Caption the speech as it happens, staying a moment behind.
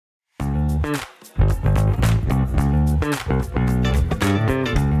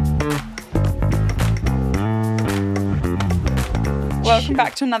Welcome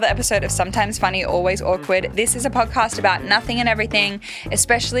back to another episode of Sometimes Funny, Always Awkward. This is a podcast about nothing and everything,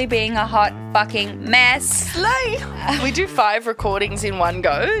 especially being a hot fucking mess. We do 5 recordings in one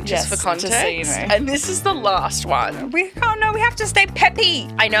go, just for context. just so you know. And this is the last one. We have to stay peppy.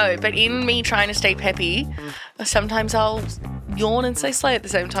 I know, but in me trying to stay peppy, sometimes I'll yawn and say slay at the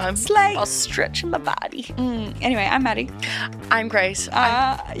same time. Slay. I'll stretch my body. Anyway, I'm Maddie. I'm Grace.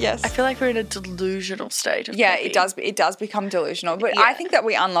 Yes. I feel like we're in a delusional state of Yeah, peppy. it does become delusional. But Yeah. I think that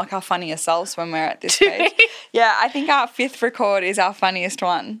we unlock our funniest selves when we're at this Do stage. we? Yeah, I think our 5th record is our funniest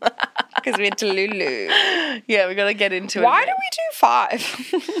one. Because we're delulu. Yeah, we got to get into it. Why do we do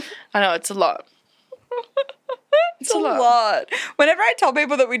 5? I know, it's a lot. It's a lot. Whenever I tell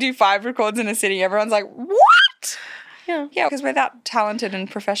people that we do 5 records in a city, everyone's like, what? Yeah. Yeah, because we're that talented and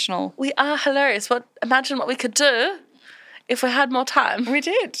professional. We are hilarious. Imagine what we could do if we had more time. We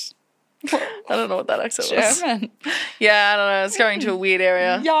did. I don't know what that accent was. German. Yeah, I don't know. It's going to a weird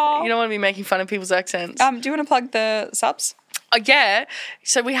area. Yeah. You don't want to be making fun of people's accents. Do you want to plug the subs? Yeah.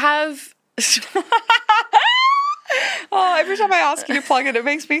 So we have... Oh, every time I ask you to plug it,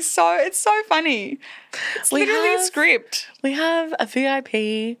 it's so funny. It's literally a script. We have a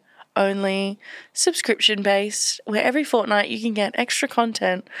VIP only subscription based where every fortnight you can get extra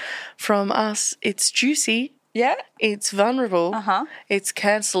content from us. It's juicy. Yeah? It's vulnerable. Uh-huh. It's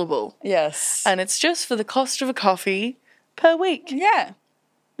cancelable. Yes. And it's just for the cost of a coffee per week. Yeah.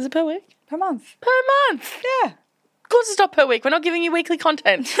 Is it per week? Per month. Per month. Yeah. Of course it's not per week. We're not giving you weekly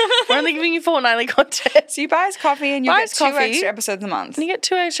content. We're only giving you fortnightly content. So you buy us coffee and you Buy get us 2 coffee. extra episodes a month. And you get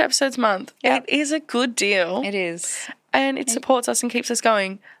 2 extra episodes a month. Yep. It is a good deal. It is. And it supports us and keeps us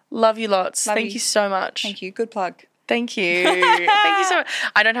going. Love you lots. Love Thank you. you so much. Thank you. Good plug. Thank you. Thank you so much.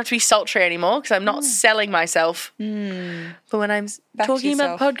 I don't have to be sultry anymore because I'm not selling myself. But when I'm Back to talking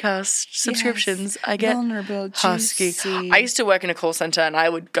about yourself. podcast subscriptions, I get Vulnerable, husky. juicy. I used to work in a call center and I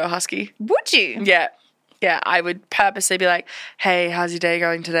would go husky. Would you? Yeah. Yeah, I would purposely be like, hey, how's your day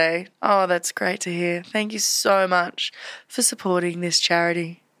going today? Oh, that's great to hear. Thank you so much for supporting this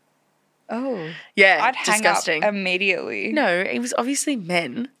charity. Oh. Yeah, I'd hang disgusting. up immediately. No, it was obviously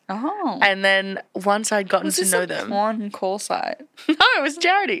men. Oh. And then once I'd gotten was to this know a them. porn call site? No, it was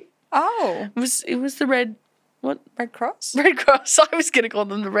charity. Oh. It was the Red Cross? Red Cross. I was gonna call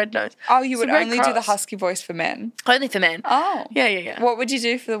them the Red Nose. Oh, you It's would the Red only do the Cross. husky voice for men. Only for men. Oh. Yeah. What would you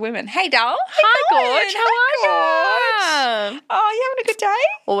do for the women? Hey, doll. Hi, Gorge. How are you? Oh, you having a good day?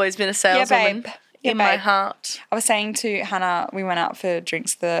 Always been a saleswoman babe. Yeah, in my babe. heart. I was saying to Hannah, we went out for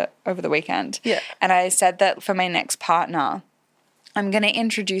drinks over the weekend. Yeah. And I said that for my next partner, I'm going to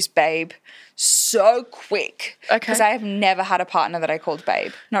introduce Babe so quick. Okay. Because I have never had a partner that I called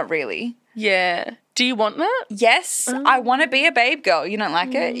Babe. Not really. Yeah. Do you want that? Yes, I want to be a babe girl. You don't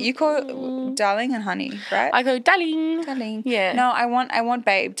like it? You call it darling and honey, right? I go, darling. Darling. Yeah. No, I want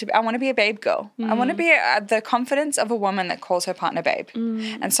babe I want to be a babe girl. I want to be the confidence of a woman that calls her partner babe.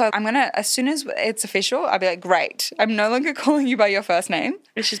 And so I'm gonna, as soon as it's official, I'll be like, great. I'm no longer calling you by your first name.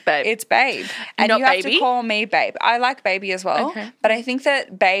 It's just babe. It's babe, and Not you have baby? to call me babe. I like baby as well, Okay. but I think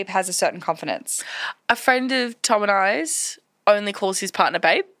that babe has a certain confidence. A friend of Tom and I's only calls his partner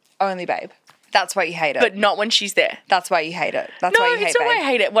babe, Only babe. That's why you hate it. but not when she's there. That's why you hate it. That's why No, you hate it's not why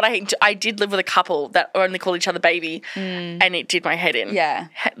I babe. hate it. I did live with a couple that only call each other baby, and it did my head in. Yeah.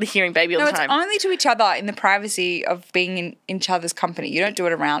 Hearing baby all No, the it's time. only to each other in the privacy of being in each other's company. You don't do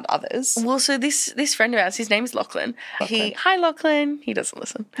it around others. Well, so this friend of ours, his name is Lachlan. Hi Lachlan. He doesn't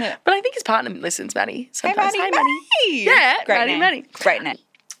listen. Yeah. But I think his partner listens, Maddie. Hey, Sometimes. Maddie. Hi, Maddie. Yeah, Great Maddie. name. Great name.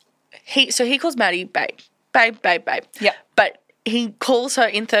 He calls Maddie babe. Babe. Yep. But he calls her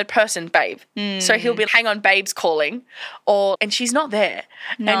in third person babe. So he'll be, hang on, babe's calling. And she's not there.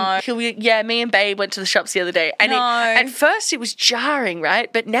 No. And he'll be, yeah, me and babe went to the shops the other day. And No. at first it was jarring,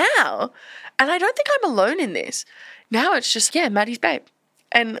 right? But now, and I don't think I'm alone in this, now it's just, yeah, Maddie's babe.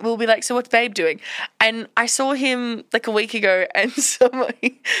 And we'll be like, so what's babe doing? And I saw him like a week ago and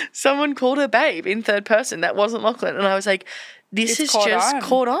someone called her babe in third person. That wasn't Lachlan. And I was like, this It's is caught just on.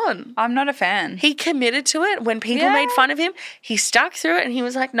 caught on. I'm not a fan. He committed to it. When people Yeah. made fun of him, he stuck through it and he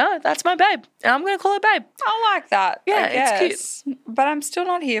was like, no, that's my babe. And I'm going to call her babe. I like that. Yeah, I it's guess. But I'm still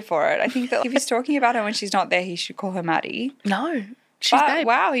not here for it. I think that if he's talking about her when she's not there, he should call her Maddie. No, she's But babe.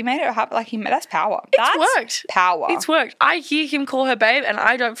 wow, he made it happen. Like that's power. It's That's worked. Power. It's worked. I hear him call her babe and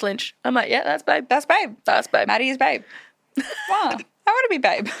I don't flinch. I'm like, yeah, that's babe. That's babe. That's babe. Maddie is babe. Wow. I want to be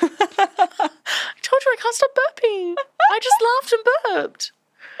babe. I told you I can't stop burping. I just laughed and burped.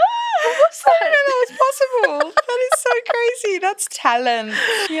 What's I didn't know that was possible. That is so crazy. That's talent.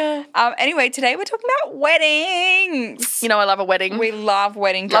 Yeah. Anyway, today we're talking about weddings. You know, I love a wedding. We love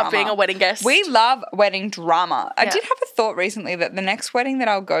wedding drama. love being a wedding guest. We love wedding drama. I Yeah. did have a thought recently that the next wedding that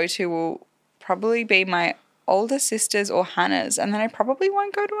I'll go to will probably be my older sister's or Hannah's, and then I probably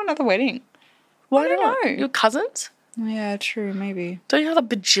won't go to another wedding. Why I don't not? know. Your cousins? Yeah, true, maybe. Don't you have a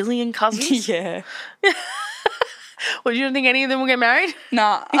bajillion cousins? Yeah. Well, you don't think any of them will get married?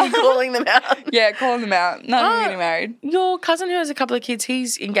 Nah. You're calling them out. Yeah, calling them out. None of them Oh. getting married. Your cousin who has a couple of kids,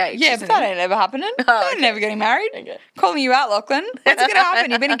 he's engaged. Yeah, isn't but that he? ain't ever happening. Oh, They're okay. never getting married. Okay. Calling you out, Lachlan. When's it going to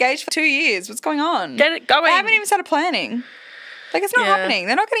happen? You've been engaged for 2 years. What's going on? Get it going. They haven't even started planning. Like, it's not Yeah. happening.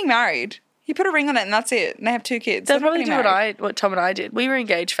 They're not getting married. You put a ring on it and that's it. And they have 2 kids. They'll They're not probably do getting married. what Tom and I did. We were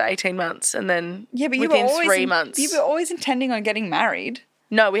engaged for 18 months and then Yeah, but you within were always 3 months. You were always intending on getting married.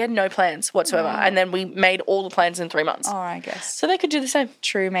 No, we had no plans whatsoever. And then we made all the plans in 3 months. Oh, I guess. So they could do the same.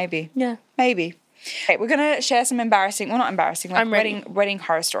 True, maybe. Yeah. Maybe. Okay, we're going to share some embarrassing, well, not embarrassing, like I'm ready. wedding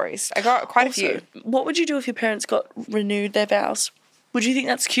horror stories. I got quite a few. So, what would you do if your parents got renewed their vows? Would you think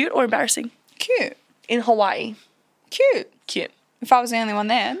that's cute or embarrassing? Cute. In Hawaii. Cute. Cute. If I was the only one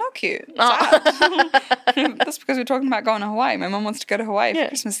there, not cute. Oh. Sad. That's because we're talking about going to Hawaii. My mum wants to go to Hawaii Yeah. for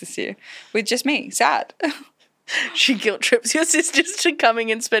Christmas this year with just me. Sad. She guilt trips your sisters to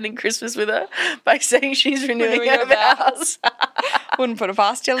coming and spending Christmas with her by saying she's renewing Renewing her her vows. vows. Wouldn't put it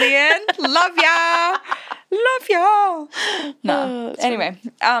past you, Leanne. Love ya. Love ya. No. Oh, that's Anyway,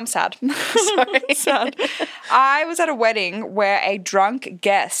 sad. Sorry. Sad. I was at a wedding where a drunk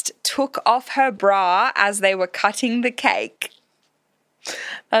guest took off her bra as they were cutting the cake.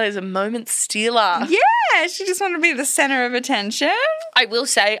 That is a moment stealer. Yeah, she just wanted to be the center of attention. I will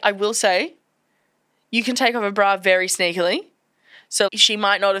say, you can take off a bra very sneakily. So she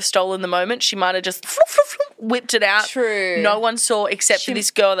might not have stolen the moment. She might have just whipped it out. True. No one saw except for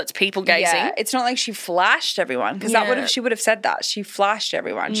this girl that's people gazing. Yeah, it's not like she flashed everyone because Yeah. she would have said that. She flashed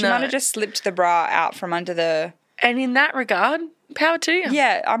everyone. She No. might have just slipped the bra out from under the. And in that regard, power to you.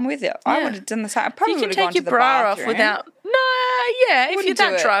 Yeah, I'm with you. I Yeah. would have done the same. I probably You would can have gone take to your the bra bathroom. off without. No, yeah. If you're Wouldn't do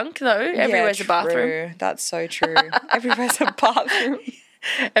that it. drunk, though, everywhere's a bathroom. True. That's so true. Everywhere's a bathroom.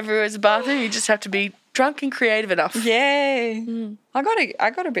 Everywhere's a bathroom. You just have to be drunk and creative enough. Yay. Mm. I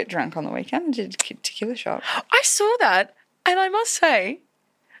got a bit drunk on the weekend and did a tequila shot. I saw that, and I must say,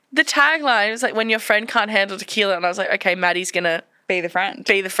 the tagline was like, when your friend can't handle tequila. And I was like, okay, Maddie's going to Be the friend.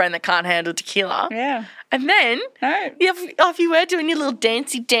 be the friend that can't handle tequila. Yeah. And then No. off you were doing your little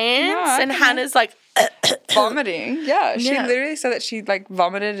dancey dance, No, I and can- Hannah's like, Vomiting. Yeah. She Yeah. literally said that she like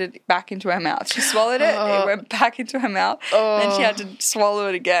vomited it back into her mouth. She swallowed it. Oh. It went back into her mouth. Then she had to swallow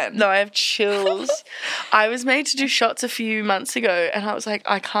it again. no, I have chills. I was made to do shots a few months ago, and I was like,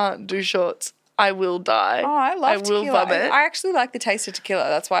 I can't do shots. I will die. Oh, I love will tequila. vomit. I actually like the taste of tequila.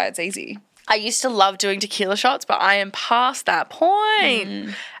 That's why it's easy. I used to love doing tequila shots, but I am past that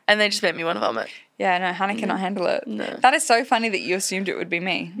point. And they just made me want to vomit. Yeah, no, Hannah cannot handle it. No. That is so funny that you assumed it would be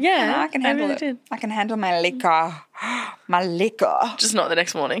me. Yeah, No, I can I handle really it. did. I can handle my liquor. My liquor. Just not the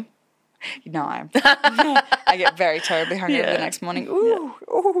next morning. No, I get very terribly hungover Yeah. the next morning. Ooh,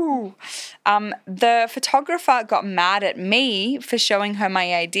 ooh. The photographer got mad at me for showing her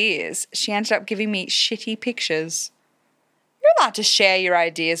my ideas. She ended up giving me shitty pictures. You're allowed to share your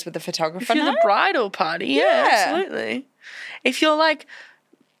ideas with the photographer, If you're no? the bridal party, yeah, Yeah. absolutely. If you're like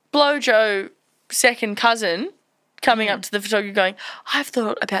Blojo second cousin coming up to the photographer going, I've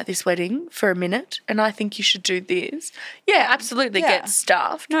thought about this wedding for a minute and I think you should do this. Yeah, absolutely Yeah. get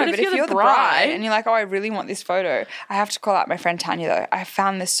stuffed. No, but if you're the bride and you're like, oh, I really want this photo. I have to call out my friend Tanya though. I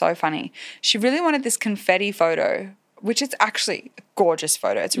found this so funny. She really wanted this confetti photo, which is actually a gorgeous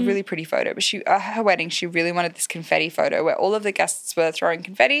photo. It's a really pretty photo. But she, her wedding, she really wanted this confetti photo where all of the guests were throwing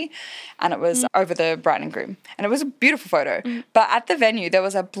confetti, and it was over the bride and groom, and it was a beautiful photo. But at the venue, there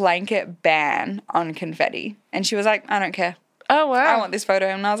was a blanket ban on confetti, and she was like, I don't care. Oh wow. I want this photo.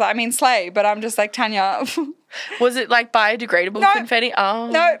 And I was like, I mean, slay, but I'm just like, Tanya, Was it like biodegradable No. confetti? Oh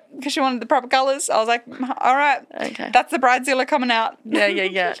no, because she wanted the proper colours. I was like, all right, Okay. that's the bridezilla coming out.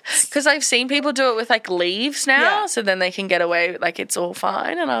 Yeah. Because I've seen people do it with like leaves now, Yeah. so then they can get away like it's all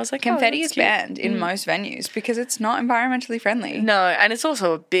fine. And I was like, Confetti that's is cute. banned in most venues because it's not environmentally friendly. No, and it's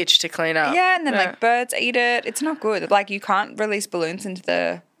also a bitch to clean up. Yeah, and then like birds eat it. It's not good. Like you can't release balloons into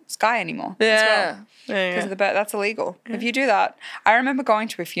the sky anymore. as well. Because of the bird, that's illegal. If you do that, I remember going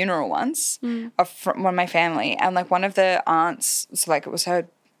to a funeral once of one of my family, and like one of the aunts, so like it was her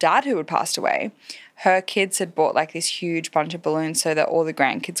dad who had passed away. Her kids had bought like this huge bunch of balloons so that all the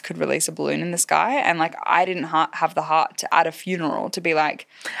grandkids could release a balloon in the sky, and like I didn't have the heart to at a funeral to be like,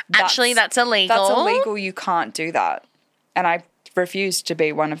 Actually, that's illegal. That's illegal. You can't do that. And I refused to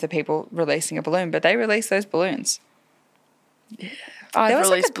be one of the people releasing a balloon, but they released those balloons. Yeah. I've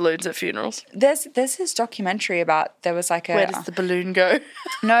released balloons at funerals. There's this documentary about, there was like a... Where does the balloon go?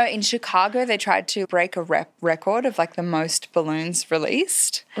 No, in Chicago, they tried to break a record of like the most balloons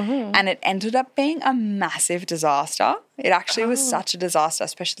released, and it ended up being a massive disaster. It actually was such a disaster,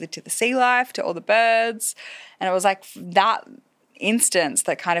 especially to the sea life, to all the birds, and it was like that instance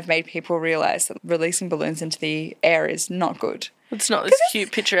that kind of made people realize that releasing balloons into the air is not good. It's not this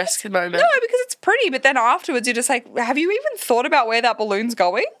cute, picturesque moment. No, because it's pretty, but then afterwards you're just like, have you even thought about where that balloon's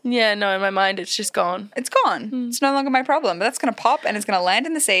going? Yeah, no, in my mind it's just gone. It's gone. It's no longer my problem. But that's going to pop and it's going to land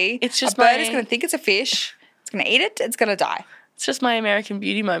in the sea. It's just a bird is going to think it's a fish. It's going to eat it. It's going to die. It's just my American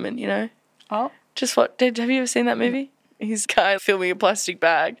Beauty moment, you know? Oh. Just what? Have you ever seen that movie? He's a guy filming a plastic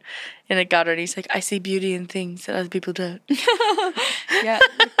bag in a gutter and he's like, I see beauty in things that other people don't. Yeah,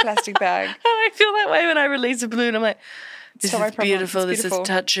 the plastic bag. And I feel that way when I release a balloon. I'm like, this is beautiful. This is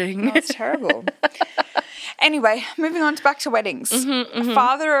touching. No, it's terrible. Anyway, moving on back to weddings.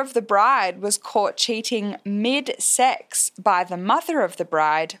 Father of the bride was caught cheating mid-sex by the mother of the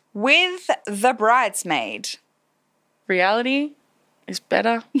bride with the bridesmaid. Reality is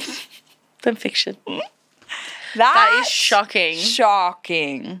better than fiction. That is shocking.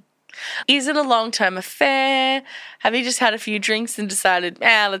 Shocking. Is it a long-term affair? Have you just had a few drinks and decided,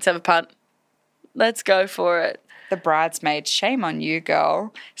 let's have a punt? Let's go for it. The bridesmaid, shame on you,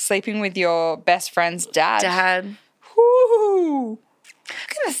 girl. Sleeping with your best friend's dad. Whoo! You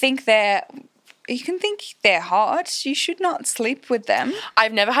can think they're hot. You should not sleep with them.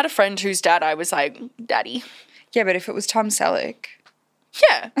 I've never had a friend whose dad I was like, daddy. Yeah, but if it was Tom Selleck.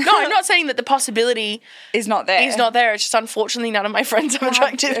 Yeah. No, I'm not saying that the possibility is not there. It's just unfortunately none of my friends have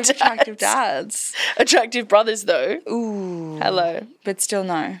attractive dads. Attractive brothers though. Ooh. Hello. But still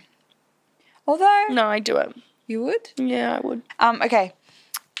no. Although. No, I do it. You would? Yeah, I would. Okay.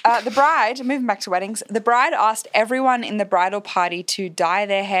 The bride, moving back to weddings, the bride asked everyone in the bridal party to dye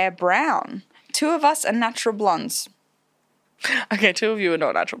their hair brown. 2 of us are natural blondes. Okay, 2 of you are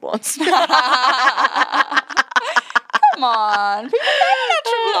not natural blondes. Come on. People are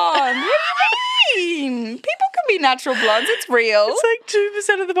natural blondes. What do you mean? People can be natural blondes. It's real. It's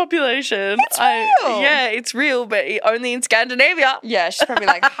like 2% of the population. It's real. Yeah, it's real, but only in Scandinavia. Yeah, she's probably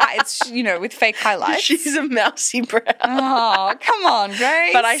like, it's, with fake highlights. She's a mousy brown. Oh, come on,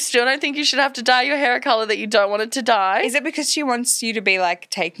 Grace. But I still don't think you should have to dye your hair a colour that you don't want it to dye. Is it because she wants you to be, like,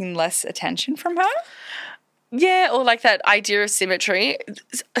 taking less attention from her? Yeah, or like that idea of symmetry.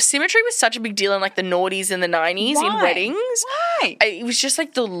 Symmetry was such a big deal in like the noughties and the 90s in weddings. Why? It was just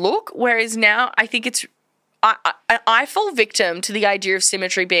like the look, whereas now I think it's I fall victim to the idea of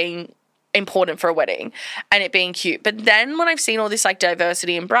symmetry being important for a wedding and it being cute. But then when I've seen all this like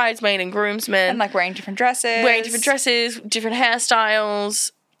diversity in bridesmaid and groomsmen. And like wearing different dresses, different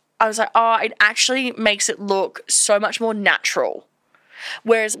hairstyles, I was like, it actually makes it look so much more natural.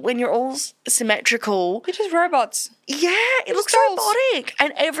 Whereas when you're all symmetrical... You're just robots. Yeah, it looks robotic.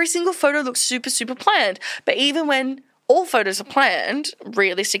 And every single photo looks super, super planned. But even when all photos are planned,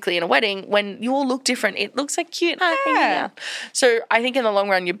 realistically in a wedding, when you all look different, it looks like cute. Yeah. So I think in the long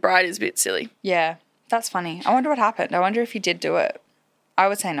run, your bride is a bit silly. Yeah, that's funny. I wonder what happened. I wonder if you did do it. I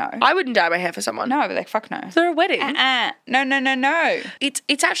would say no. I wouldn't dye my hair for someone. No, I'd be like, fuck no. For a wedding? No.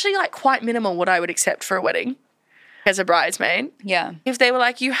 It's actually like quite minimal what I would accept for a wedding. As a bridesmaid. Yeah. If they were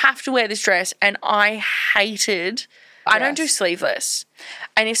like, you have to wear this dress, and I hated, I don't do sleeveless.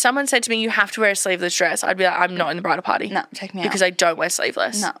 And if someone said to me, you have to wear a sleeveless dress, I'd be like, I'm not in the bridal party. No, take me out. Because I don't wear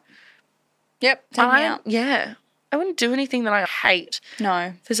sleeveless. No. Yep, take me out. Yeah. I wouldn't do anything that I hate.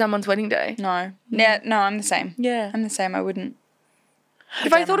 No. For someone's wedding day. No. Yeah, no, I'm the same. Yeah. I'm the same. I wouldn't.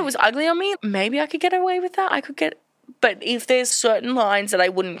 If I thought it was ugly on me, maybe I could get away with that. But if there's certain lines that I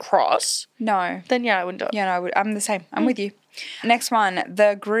wouldn't cross, no, then yeah, I wouldn't do it. Yeah, no, I would. I'm the same. I'm with you. Next one.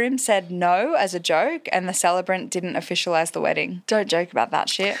 The groom said no as a joke, and the celebrant didn't officialize the wedding. Don't joke about that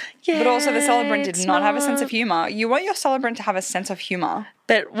shit. Yeah, but also the celebrant did not have a sense of humor. You want your celebrant to have a sense of humor.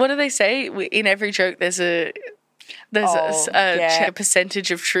 But what do they say? In every joke, there's a percentage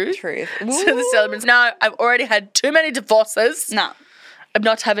of truth. So the celebrant's, no, I've already had too many divorces. No. I'm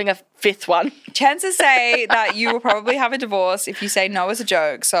not having a 5th one. Chances say that you will probably have a divorce if you say no as a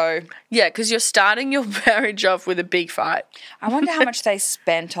joke, so... Yeah, because you're starting your marriage off with a big fight. I wonder how much they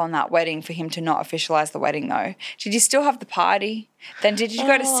spent on that wedding for him to not officialise the wedding, though. Did you still have the party? Then did you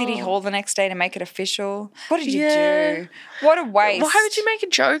go to City Hall the next day to make it official? What did you do? What a waste. Why would you make a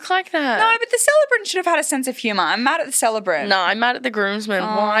joke like that? No, but the celebrant should have had a sense of humour. I'm mad at the celebrant. No, I'm mad at the groomsman.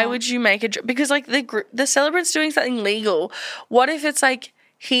 Why would you make a joke? Because, like, the celebrant's doing something legal. What if it's, like,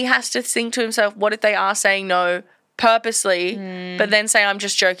 he has to think to himself, what if they are saying no purposely, but then say, I'm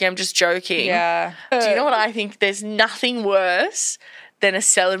just joking. Yeah. Do you know what I think? There's nothing worse than a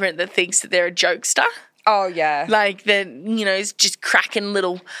celebrant that thinks that they're a jokester. Oh, yeah. Like, is just cracking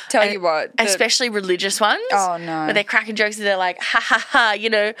little... Tell you what. Especially religious ones. Oh, no. Where they're cracking jokes and they're like, ha, ha,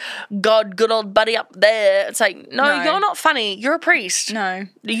 ha, God, good old buddy up there. It's like, no, you're not funny. You're a priest. No.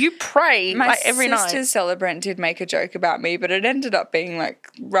 You pray every night. My sister's celebrant did make a joke about me, but it ended up being,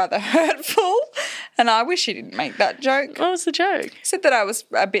 rather hurtful. And I wish she didn't make that joke. What was the joke? Said that I was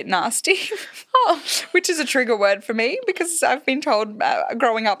a bit nasty. Which is a trigger word for me because I've been told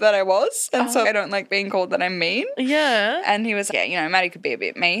growing up that I was. And so I don't like being called that I'm mean. Yeah. And he was like, Maddie could be a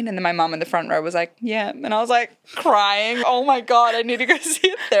bit mean. And then my mum in the front row was like, yeah. And I was like crying. Oh my God, I need to go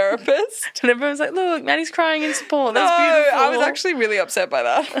see a therapist. And everyone was like, look, Maddie's crying in support. That's beautiful. I was actually really upset by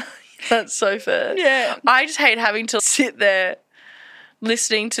that. That's so fair. Yeah. I just hate having to sit there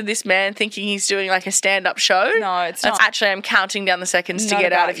listening to this man thinking he's doing like a stand-up show. No, it's not. Actually, I'm counting down the seconds to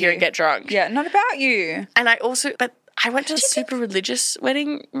get out of here and get drunk. Yeah, not about you. And I went to a super religious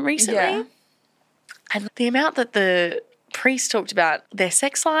wedding recently. Yeah. And the amount that the priest talked about their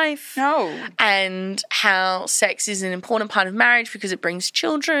sex life. No. And how sex is an important part of marriage because it brings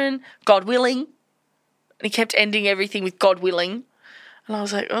children, God willing. And he kept ending everything with God willing. And I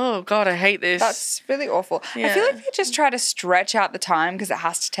was like, oh, God, I hate this. That's really awful. Yeah. I feel like they just try to stretch out the time because it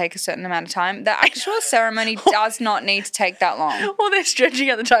has to take a certain amount of time. The actual ceremony does not need to take that long. Or they're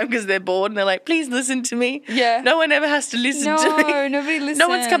stretching out the time because they're bored and they're like, please listen to me. Yeah. No one ever has to listen to me. No, nobody listens. No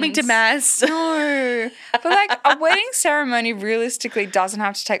one's coming to mass. No. But a wedding ceremony realistically doesn't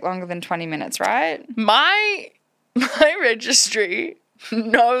have to take longer than 20 minutes, right? My registry,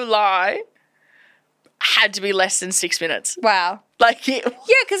 no lie, had to be less than 6 minutes. Wow. Yeah,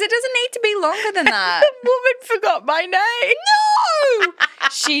 because it doesn't need to be longer than that. The woman forgot my name. No!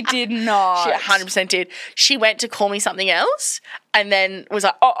 She did not. She 100% did. She went to call me something else and then was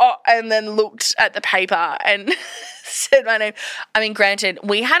like, and then looked at the paper and said my name. I mean, granted,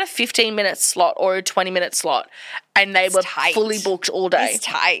 we had a 15-minute slot or a 20-minute slot and they were tight. Fully booked all day. It's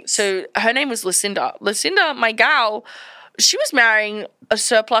tight. So her name was Lucinda. Lucinda, my gal, she was marrying a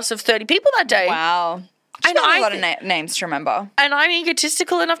surplus of 30 people that day. Wow. She's got a lot of names to remember. And I'm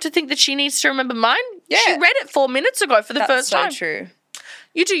egotistical enough to think that she needs to remember mine. Yeah. She read it 4 minutes ago for the first time. That's so true.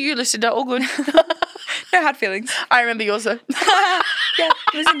 You do you, Lucinda. All good. No hard feelings. I remember yours though. Yeah,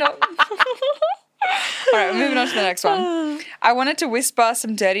 Lucinda. All right, moving on to the next one. I wanted to whisper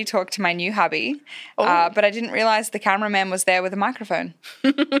some dirty talk to my new hubby, but I didn't realise the cameraman was there with a microphone.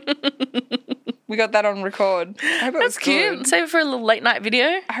 We got that on record. I hope it was cute. Good. Save it for a little late night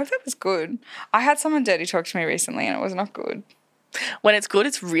video. I hope that was good. I had someone dirty talk to me recently and it was not good. When it's good,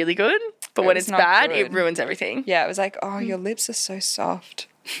 it's really good. But when it's bad, it ruins everything. Yeah, it was like, oh, your lips are so soft.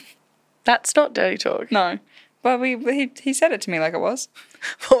 That's not dirty talk. No. But he said it to me like it was.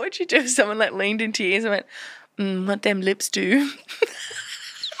 What would you do if someone leaned into your ears and went, what them lips do?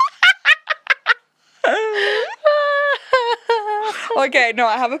 Okay, no,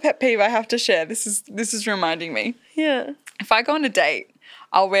 I have a pet peeve I have to share. This is reminding me. Yeah. If I go on a date,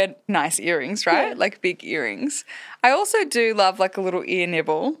 I'll wear nice earrings, right? Yeah. Like big earrings. I also do love a little ear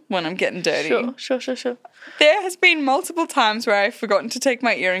nibble when I'm getting dirty. Sure. There has been multiple times where I've forgotten to take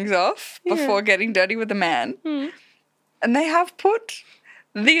my earrings off before getting dirty with a man. Mm. And they have put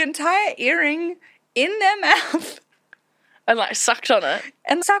the entire earring in their mouth. And sucked on it.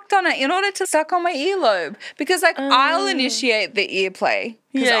 And sucked on it in order to suck on my earlobe. Because I'll initiate the ear play.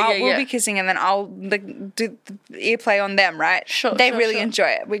 Because we'll be kissing and then I'll do the ear play on them, right? Sure. They really enjoy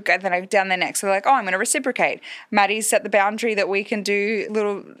it. We go then down their neck. So they're like, oh, I'm going to reciprocate. Maddie's set the boundary that we can do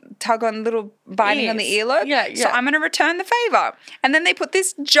little tug on, little biting on the earlobe. Yeah. So I'm going to return the favour. And then they put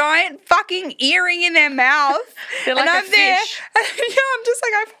this giant fucking earring in their mouth. They're like and I'm a there. fish. And I'm just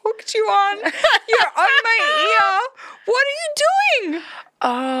like, I've hooked you on. You're on my ear. What are you doing?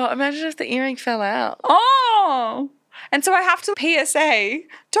 Oh, imagine if the earring fell out. Oh. And so I have to PSA,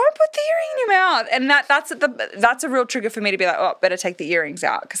 don't put the earring in your mouth. And that's a real trigger for me to be like, oh, better take the earrings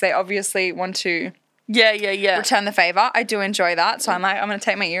out because they obviously want to return the favour. I do enjoy that. So I'm like, I'm going to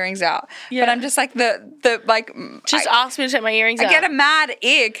take my earrings out. Yeah. But I'm just like just ask me to take my earrings out. I get a mad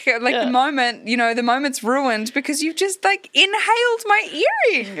ick. The moment, the moment's ruined because you've just inhaled my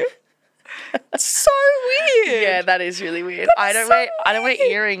earring. It's so weird. Yeah, that is really weird. I don't wear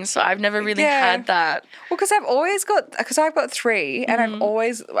earrings, so I've never really had that. Well, because I've got 3 and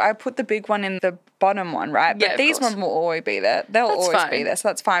I put the big one in the bottom one, right? Yeah, but of these course. one will always be there. They'll That's always fine. be there, so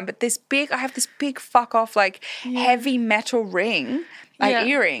that's fine. But I have this big fuck off, like, heavy metal ring, like Yeah.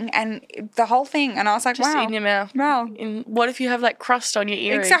 earring, and the whole thing, and I was like, Just wow. in your mouth. Wow. And what if you have like crust on your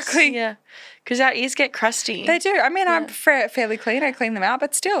ears? Exactly. Yeah. Because our ears get crusty. They do. I mean, I'm fairly clean. I clean them out,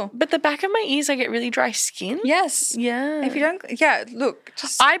 but still. But the back of my ears, I get really dry skin. Yes. Yeah. If you don't, look,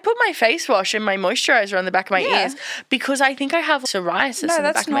 just. I put my face wash and my moisturizer on the back of my ears because I think I have psoriasis No, in the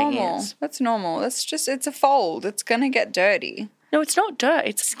that's back of my normal. ears. That's normal. It's a fold. It's going to get dirty. No, it's not dirt.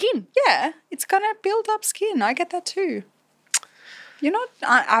 It's skin. Yeah, it's going to build up skin. I get that too. You're not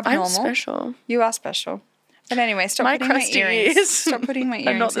abnormal. I'm special. You are special. But anyway, stop My putting my crusty earrings. ears Stop putting my are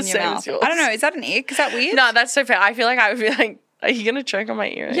earrings not the in your same mouth. as yours. I don't know. Is that an ick? Is that weird? No, that's so fair. I feel like I would be like, are you going to choke on my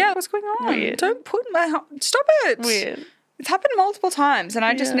earring? Yeah, what's going on? Weird. Don't put stop it. Weird. It's happened multiple times, and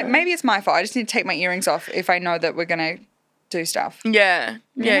I just Yeah. maybe it's my fault. I just need to take my earrings off if I know that we're gonna do stuff. Yeah.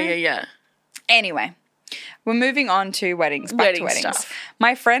 Yeah. Anyway, we're moving on to weddings. Back to Wedding weddings. stuff.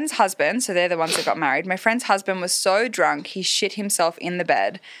 My friend's husband, so they're the ones that got married. My friend's husband was so drunk he shit himself in the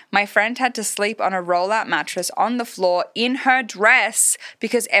bed. My friend had to sleep on a roll-out mattress on the floor in her dress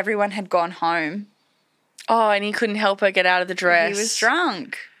because everyone had gone home. Oh, and he couldn't help her get out of the dress. He was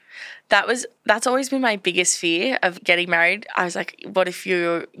drunk. That's always been my biggest fear of getting married. I was like, what if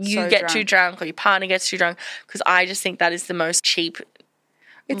you So get too drunk or your partner gets too drunk? Because I just think that is the most cheap.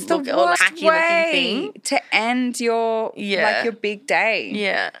 It's the Look, or worst hacky-looking way thing. to end your your big day.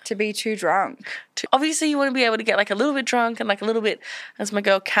 Yeah. To be too drunk. Obviously, you want to be able to get like a little bit drunk and like a little bit, as my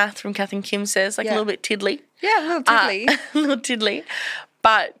girl Kath from Kath and Kim says, like a little bit tiddly. Yeah, a little tiddly. A little tiddly.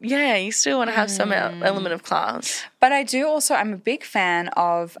 But yeah, you still want to have some element of class. But I'm a big fan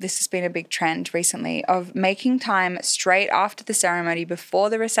of, this has been a big trend recently, of making time straight after the ceremony before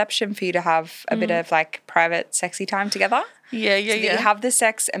the reception for you to have a bit of like private sexy time together. Yeah. So that you have the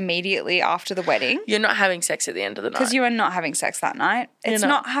sex immediately after the wedding. You're not having sex at the end of the night. Because you are not having sex that night. It's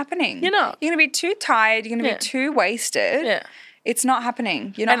not happening. You're not. You're going to be too tired. You're going to be too wasted. Yeah. It's not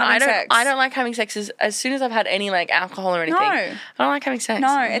happening. You're not And having sex. I don't like having sex as soon as I've had any like alcohol or anything. No. I don't like having sex.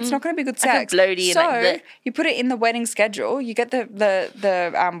 No, it's not going to be good I feel sex. bloaty and so like bleh. you put it in the wedding schedule. You get the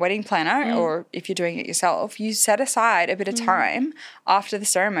wedding planner, or if you're doing it yourself, you set aside a bit of time after the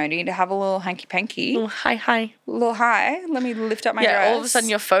ceremony to have a little hanky panky, Oh, hi. little hi. Let me lift up my dress. All of a sudden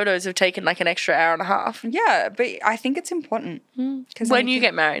your photos have taken like an extra hour and a half. Yeah, but I think it's important because When you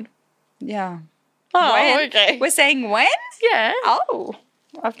get married. yeah. Oh, When? okay. We're saying when? Yeah. Oh,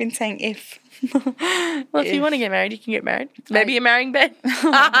 I've been saying if. Well, if you want to get married, you can get married. Maybe you're marrying Ben.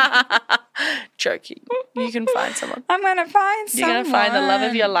 Joking. You can find someone. I'm gonna find someone. You're gonna find the love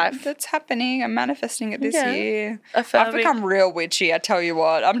of your life. That's happening. I'm manifesting it this year. I've Affirming. become real witchy. I tell you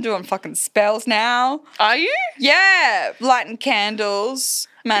what. I'm doing fucking spells now. Are you? Yeah, lighting candles,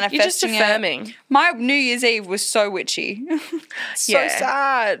 manifesting. You're just affirming. It. My New Year's Eve was so witchy. So Yeah.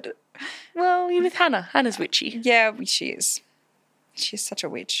 sad. Well, you're with Hannah. Hannah's witchy. Yeah, she is. She's such a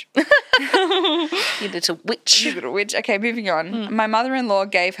witch. You little witch. You little witch. Okay, moving on. My mother-in-law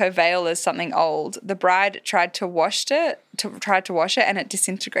gave her veil as something old. The bride tried to wash it, and it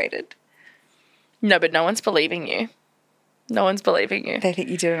disintegrated. No, but no one's believing you. No one's believing you. They think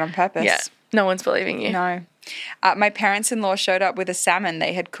you did it on purpose. Yeah. No one's believing you. No. My parents-in-law showed up with a salmon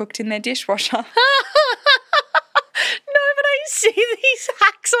they had cooked in their dishwasher. No, but I see these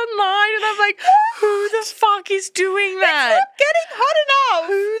hacks online and I'm like, who the fuck is doing that? It's not getting hot enough.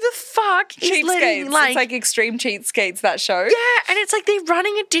 Who the fuck is letting Cheatskates. It's like extreme cheatskates, that show. Yeah, and it's like they're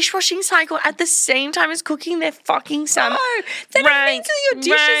running a dishwashing cycle at the same time as cooking their fucking salmon. No, that means that your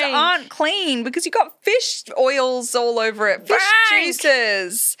dishes aren't clean because you got fish oils all over it, fish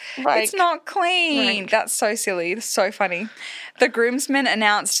juices. Rank. It's not clean. Rank. That's so silly. It's so funny. The groomsmen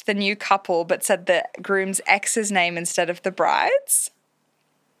announced the new couple but said the groom's ex's name instead of the bride's.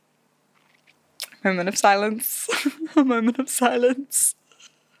 Moment of silence. A moment of silence.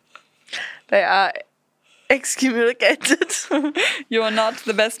 They are excommunicated. You're not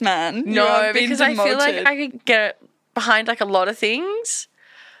the best man. You No, have been because I feel like demoted. I could get behind like a lot of things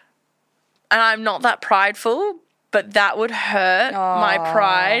and I'm not that prideful, but that would hurt my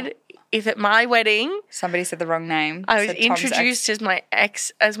pride if at my wedding Somebody said the wrong name. I was Said Tom's introduced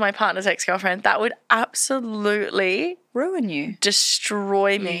as my partner's ex-girlfriend. That would absolutely ruin you.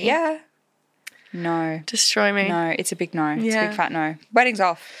 destroy me. Yeah. No. Destroy me. No, it's a big no. It's a Yeah. big fat no. Wedding's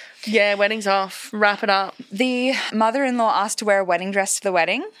off. Yeah, wedding's off. Wrap it up. The mother-in-law asked to wear a wedding dress to the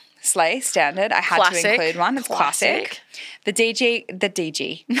wedding. Slay, standard. I had Classic. to include one. It's classic. The DG. The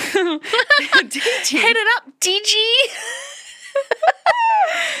DG. Head it up, DG.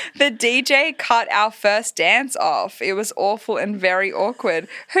 The DJ cut our first dance off. It was awful and very awkward.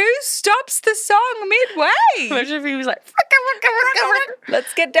 Who stops the song midway? Imagine if he was like,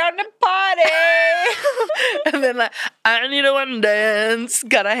 let's get down to party. and then like, I need a one dance,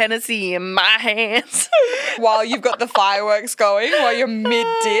 got a Hennessy in my hands. While you've got the fireworks going, while you're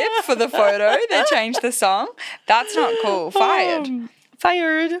mid-dip for the photo, they change the song. That's not cool. Fired.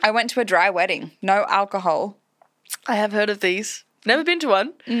 Fired. I went to a dry wedding. No alcohol. I have heard of these. Never been to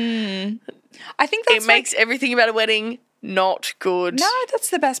one. I think that's it makes everything about a wedding not good. No, that's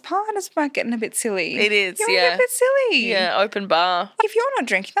the best part. It's about getting a bit silly. It is, You're yeah. a bit silly. Yeah, open bar. If you're not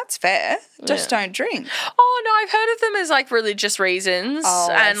drinking, that's fair. Just don't drink. Oh, no, I've heard of them as like religious reasons.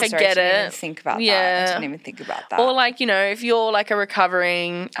 And I get I didn't it. even think about that. I didn't even think about that. Or like, you know, if you're like a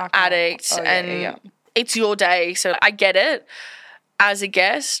recovering addict and it's your day, so I get it. As a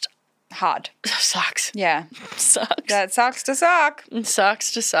guest, hard. Sucks. Yeah. Sucks. That sucks to suck. It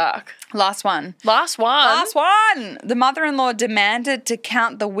sucks to suck. Last one. Last one. The mother-in-law demanded to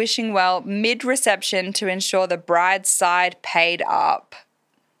count the wishing well mid-reception to ensure the bride's side paid up.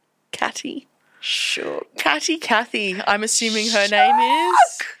 Catty. Shook. Kathy. I'm assuming her name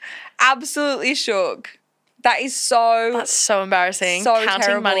is. Absolutely shook. That's so embarrassing. So counting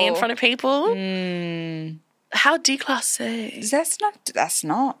terrible. money in front of people. How déclassé. That's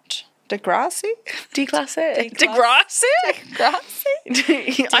not. Degrassi? Déclassé. Degrassi?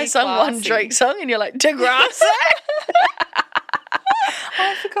 I sung one Drake song and you're like, Degrassi?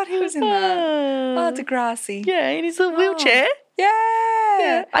 I forgot he was in that. Oh, Degrassi. Yeah, in his little wheelchair.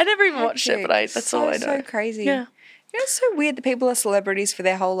 Yeah. I never even watched it, but that's all I know. So crazy. Yeah. You know, it's so weird that people are celebrities for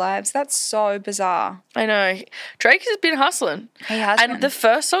their whole lives. That's so bizarre. I know. Drake has been hustling. He has been. The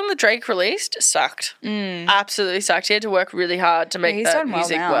first song that Drake released sucked. Absolutely sucked. He had to work really hard to make that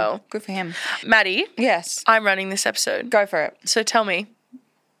music well. Good for him. Maddie. Yes. I'm running this episode. Go for it. So tell me,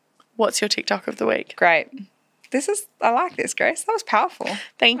 what's your TikTok of the week? Great. I like this, Grace. That was powerful.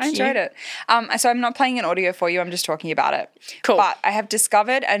 Thank you. I enjoyed it. So I'm not playing an audio for you. I'm just talking about it. Cool. But I have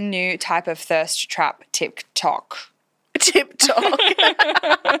discovered a new type of thirst trap TikTok. TikTok.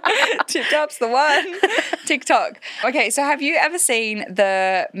 TikTok's the one. TikTok. Okay, so have you ever seen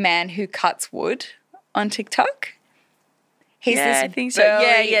the man who cuts wood on TikTok? He's this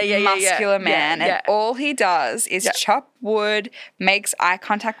burly, muscular man, and all he does is chop wood, makes eye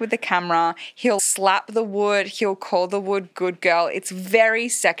contact with the camera. He'll slap the wood. He'll call the wood good girl. It's very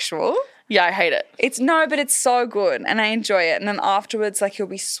sexual. Yeah, I hate it. But it's so good and I enjoy it. And then afterwards, like, he'll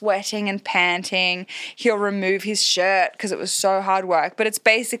be sweating and panting. He'll remove his shirt because it was so hard work. But it's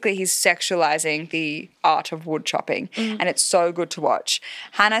basically he's sexualizing the art of wood chopping and it's so good to watch.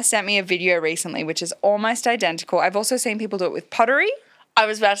 Hannah sent me a video recently which is almost identical. I've also seen people do it with pottery. I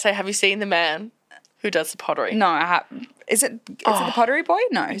was about to say, have you seen the man who does the pottery? No, I haven't. Is it the pottery boy?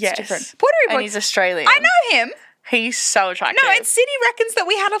 No, it's different. Pottery boy. And he's Australian. I know him. He's so attractive. No, and Sydney reckons that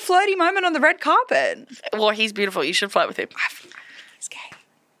we had a flirty moment on the red carpet. Well, he's beautiful. You should flirt with him. He's gay.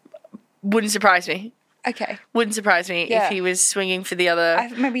 Wouldn't surprise me. Okay. Wouldn't surprise me if he was swinging for the other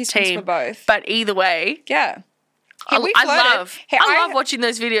maybe he's team. For both. But either way. Yeah. I love watching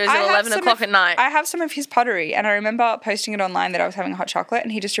those videos at 11 o'clock at night. I have some of his pottery and I remember posting it online that I was having hot chocolate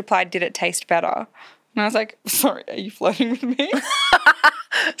and he just replied, did it taste better? And I was like, sorry, are you flirting with me?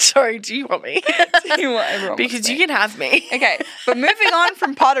 Sorry, do you want me? Do you want everyone? Because you can have me. Okay, but moving on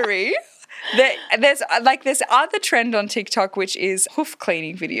from pottery, there's this other trend on TikTok which is hoof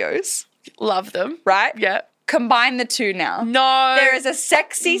cleaning videos. Love them. Right? Yeah. Combine the two now. No. There is a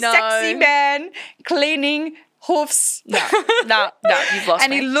sexy man cleaning hoofs. No, you've lost me.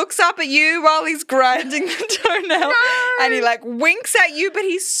 And he looks up at you while he's grinding the toenail. And he like winks at you, but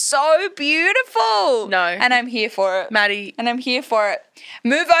he's so beautiful. No. And I'm here for it. Maddie. And I'm here for it.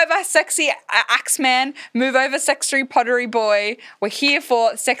 Move over, sexy axe man. Move over, sexy pottery boy. We're here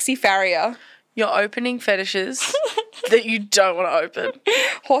for sexy farrier. You're opening fetishes that you don't want to open.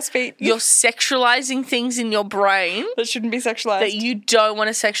 Horse feet. You're sexualizing things in your brain that shouldn't be sexualized. That you don't want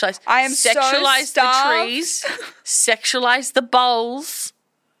to sexualize. I am sexualize so the trees. Sexualize the bowls.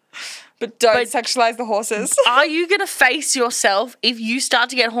 But don't sexualize the horses. Are you going to face yourself if you start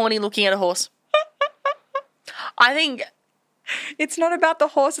to get horny looking at a horse? I think it's not about the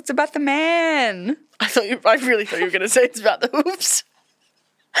horse, it's about the man. I really thought you were going to say it's about the hoofs.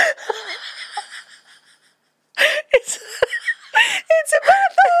 It's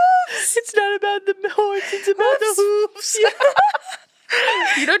about the hooves. It's not about the horse. It's about the hooves. Yeah.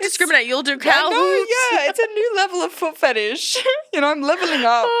 You don't discriminate. You'll do cow hooves. Yeah, it's a new level of foot fetish. You know, I'm leveling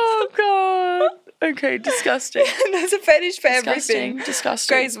up. Oh, God. Okay, disgusting. There's a fetish for everything.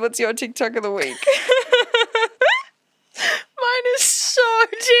 Disgusting. Grace, what's your TikTok of the week? Mine is so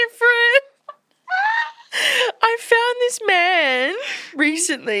different.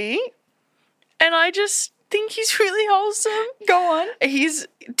 recently, and I just think he's really wholesome. Go on. His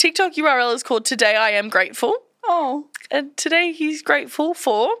TikTok URL is called Today I Am Grateful. Oh. And today he's grateful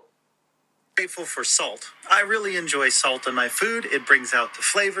for... Grateful for salt. I really enjoy salt in my food. It brings out the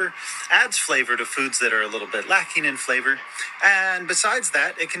flavor, adds flavor to foods that are a little bit lacking in flavor. And besides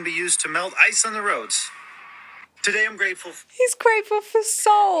that, it can be used to melt ice on the roads. Today I'm grateful. He's grateful for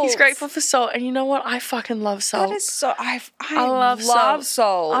salt. He's grateful for salt. And you know what? I fucking love salt. That is so... I love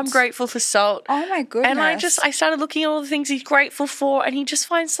salt. I'm grateful for salt. Oh my goodness. And I started looking at all the things he's grateful for, and he just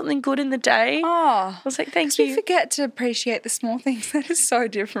finds something good in the day. Oh. I was like, thank you. You forget to appreciate the small things. That is so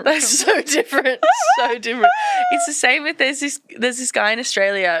different. That's so different. So different. It's the same with there's this guy in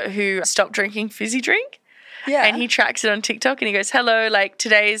Australia who stopped drinking fizzy drink. Yeah. And he tracks it on TikTok and he goes, hello, like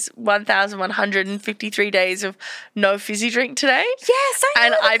today's 1,153 days of no fizzy drink today. Yes, I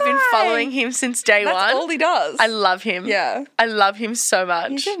know. And I've been following him since day one. That's all he does. I love him. Yeah. I love him so much.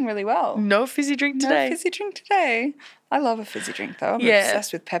 He's doing really well. No fizzy drink today. No fizzy drink today. I love a fizzy drink though. I'm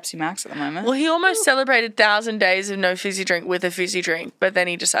obsessed with Pepsi Max at the moment. Well, he almost celebrated 1,000 days of no fizzy drink with a fizzy drink, but then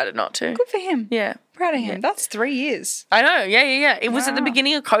he decided not to. Good for him. Yeah. Proud of him. That's 3 years. I know. Yeah. It was at the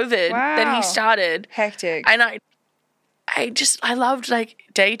beginning of COVID that he started. Hectic. And I loved like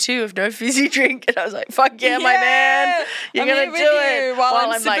day 2 of no fizzy drink, and I was like, fuck yeah, my man, you're going to do it. While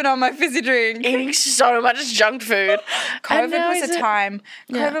I'm sipping on my fizzy drink. Eating so much junk food. COVID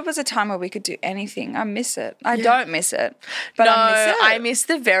was a time where we could do anything. I miss it. I don't miss it, but I miss it. I miss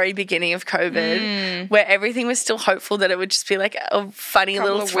the very beginning of COVID where everything was still hopeful that it would just be like a funny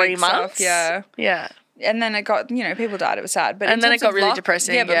little 3 months. Yeah. And then it got, people died. It was sad. And then it got really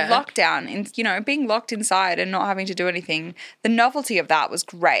depressing. Yeah, but lockdown, being locked inside and not having to do anything, the novelty of that was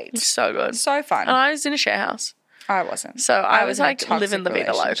great. So good. So fun. And I was in a share house. I wasn't. So I was like living La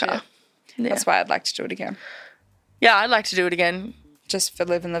Vida Loca. Yeah. That's why I'd like to do it again. Yeah, I'd like to do it again. Just for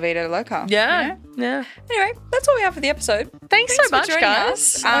living La Vida Loca. Yeah. Yeah. Anyway, that's all we have for the episode. Thanks so much, for joining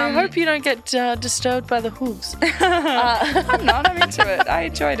us. I hope you don't get disturbed by the hooves. I'm not. I'm into it. I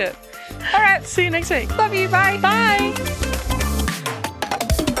enjoyed it. All right. See you next week. Love you. Bye. Bye.